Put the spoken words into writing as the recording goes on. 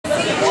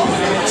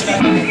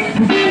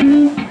B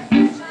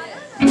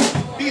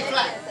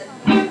flat.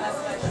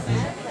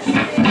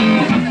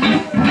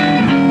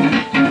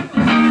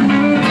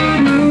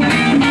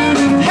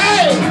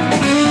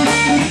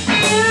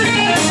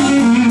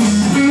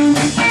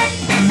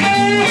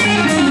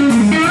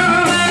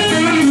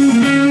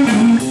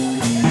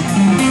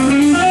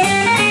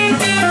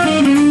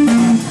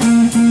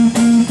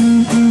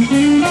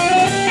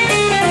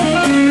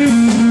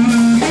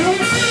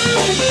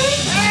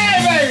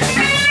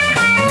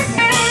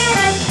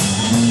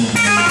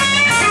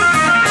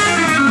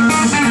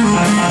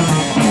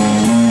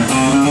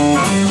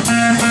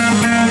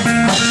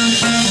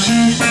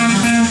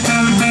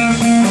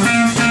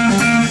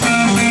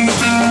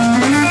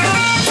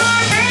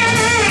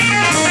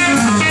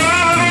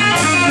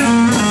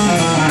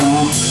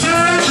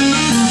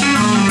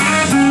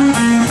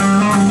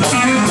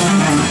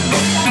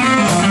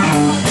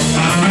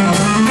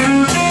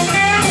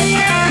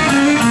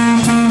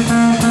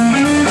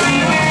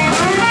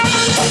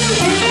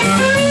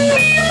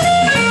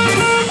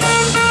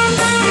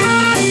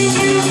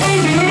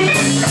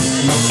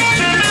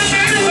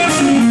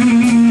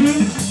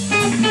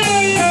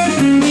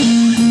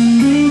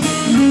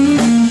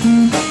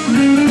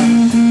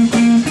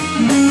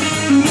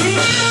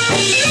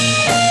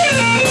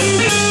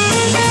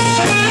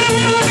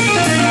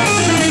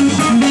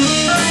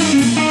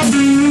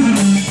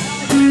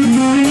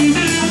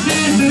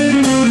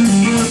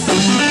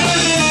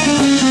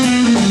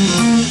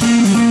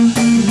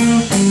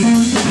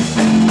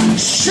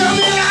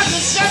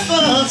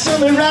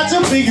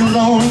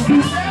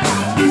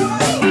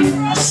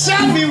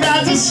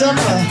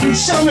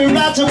 Show me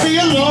right to be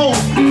alone.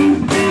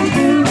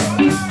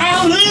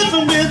 I'm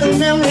living with the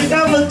memory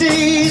of the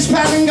days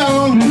past and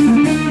gone.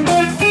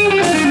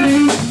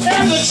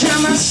 Every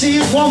time I see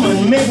a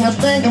woman, make me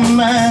think of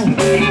mine.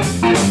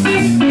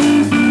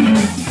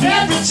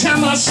 Every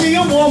time I see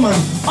a woman,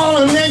 all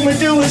it make me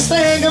do is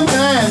think of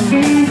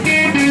mine.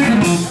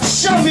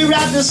 Show me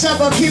right to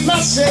supper, keep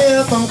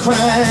myself from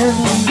crying.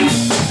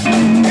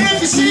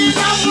 If you see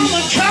my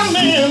woman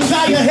coming,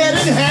 bow your head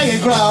and hang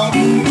your crown.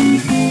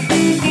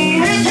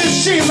 If you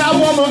see my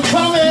woman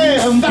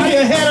coming, bow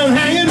your head and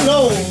hang it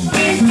low.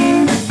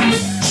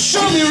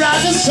 Show me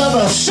right to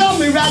supper, show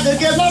me right to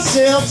get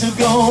myself to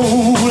go.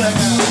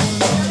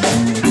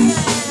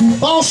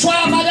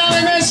 Bonsoir, mesdames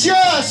et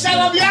messieurs, ça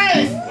va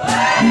bien?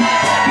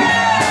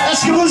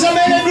 Est-ce que vous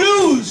aimez les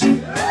blues?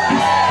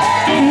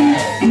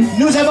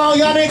 Nous avons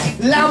Yannick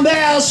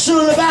Lambert sur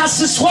le basse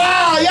ce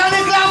soir.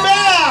 Yannick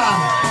Lambert!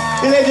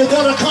 Il est de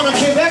Doricon,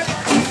 Québec.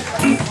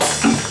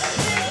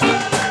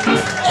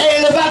 Et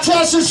le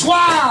batteur ce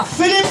soir,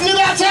 Philippe le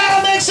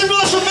batteur, make some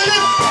noise for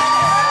Philippe.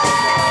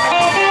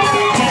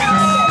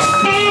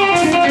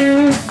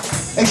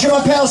 Et je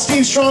m'appelle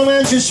Steve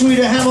Strongman, je suis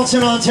de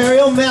Hamilton,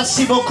 Ontario.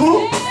 Merci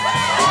beaucoup.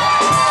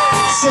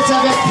 C'est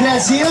avec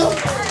plaisir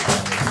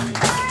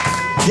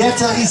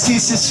d'être ici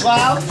ce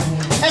soir.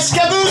 Est-ce que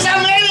vous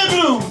aimez le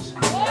blues?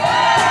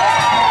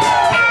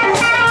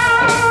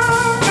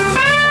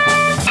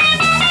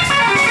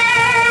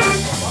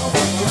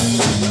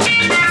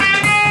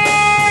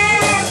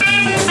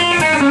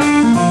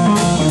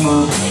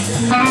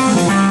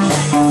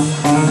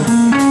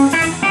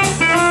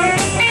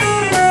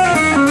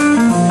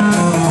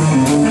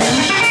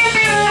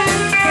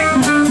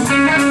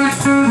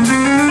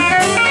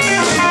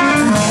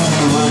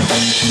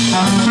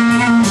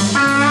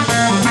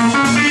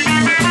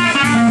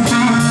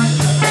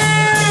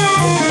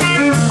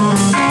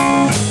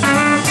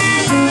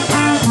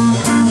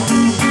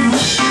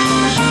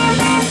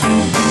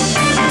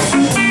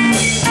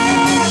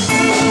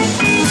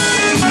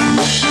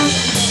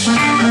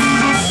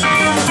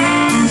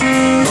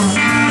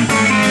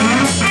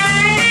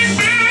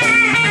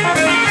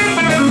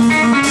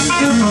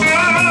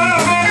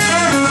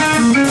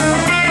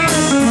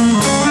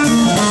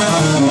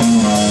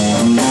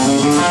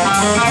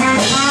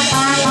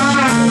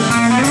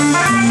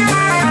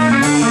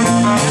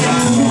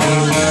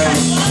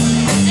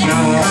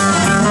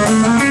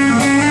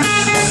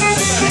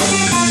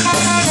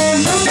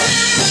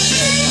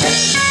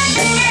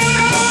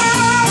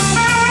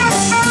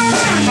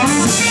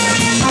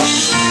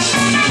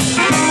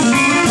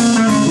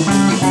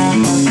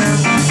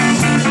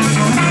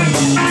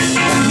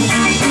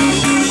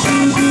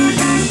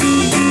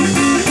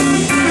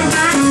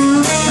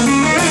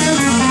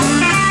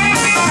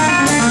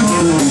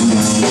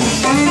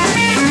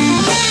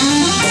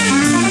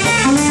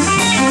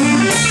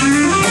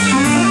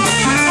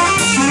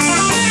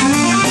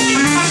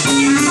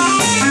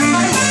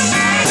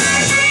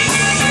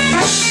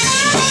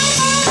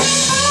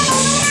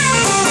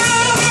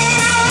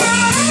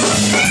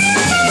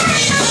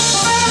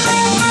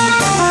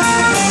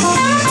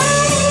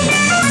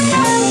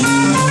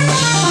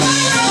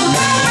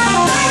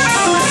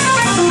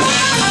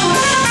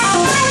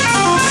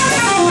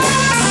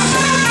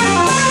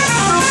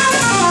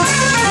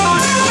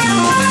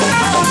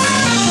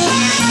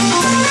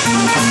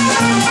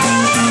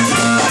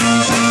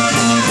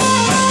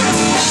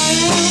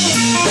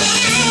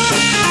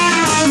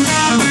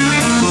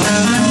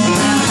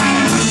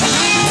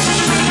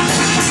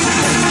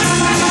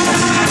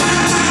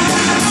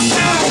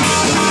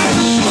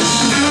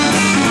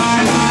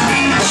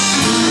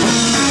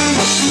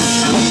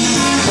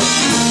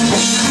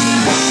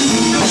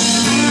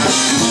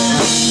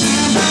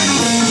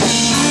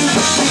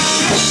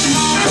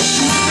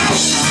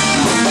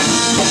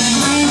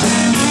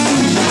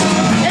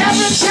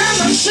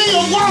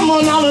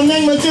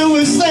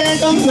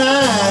 of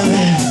mine.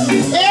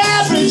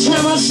 Every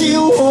time I see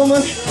a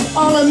woman,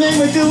 all I make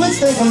me do is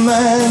think of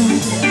mine.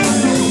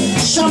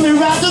 Show me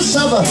right to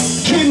supper,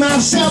 keep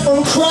myself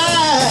from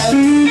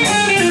crying.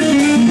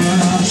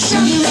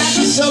 Show me right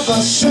to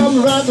supper, show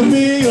me right to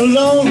be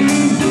alone.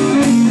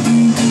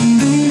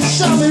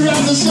 Show me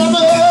right to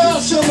supper,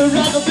 show me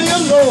right to be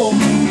alone.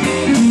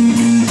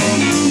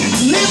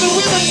 Living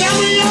with the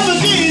memory of the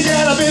days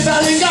that I've been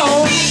battling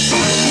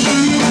gone.